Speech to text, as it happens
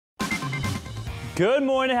Good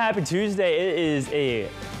morning, happy Tuesday. It is a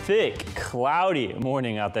thick, cloudy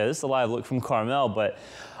morning out there. This is a live look from Carmel, but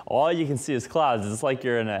all you can see is clouds. It's like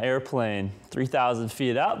you're in an airplane 3,000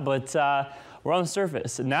 feet up, but we're on the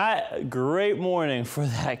surface. Not a great morning for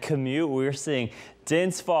that commute. We're seeing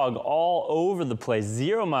dense fog all over the place,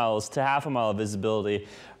 0 miles to half a mile of visibility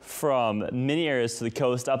from many areas to the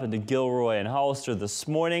coast up into Gilroy and Hollister this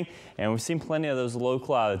morning. And we've seen plenty of those low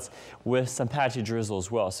clouds with some patchy drizzle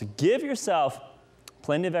as well. So give yourself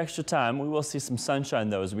plenty of extra time. We will see some sunshine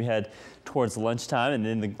though as we head towards lunchtime, and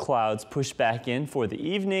then the clouds push back in for the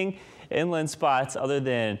evening. Inland spots other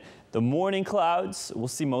than the morning clouds, we'll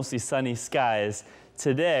see mostly sunny skies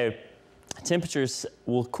today. Temperatures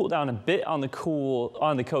will cool down a bit on the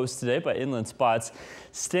coast today, but inland spots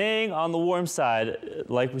staying on the warm side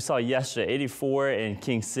like we saw yesterday. 84 in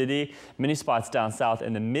King City, many spots down south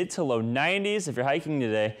in the mid to low 90s. If you're hiking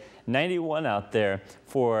today, 91 out there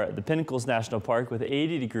for the Pinnacles National Park with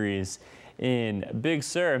 80 degrees in Big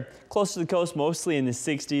Sur. Close to the coast, mostly in the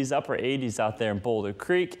 60s, upper 80s out there in Boulder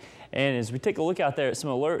Creek. And as we take a look out there at some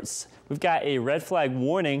alerts, we've got a red flag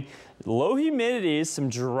warning, low humidity, some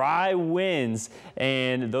dry winds,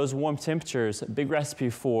 and those warm temperatures, big recipe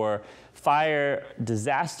for fire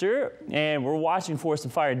disaster. And we're watching for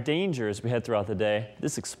some fire danger as we head throughout the day.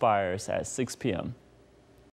 This expires at 6 p.m.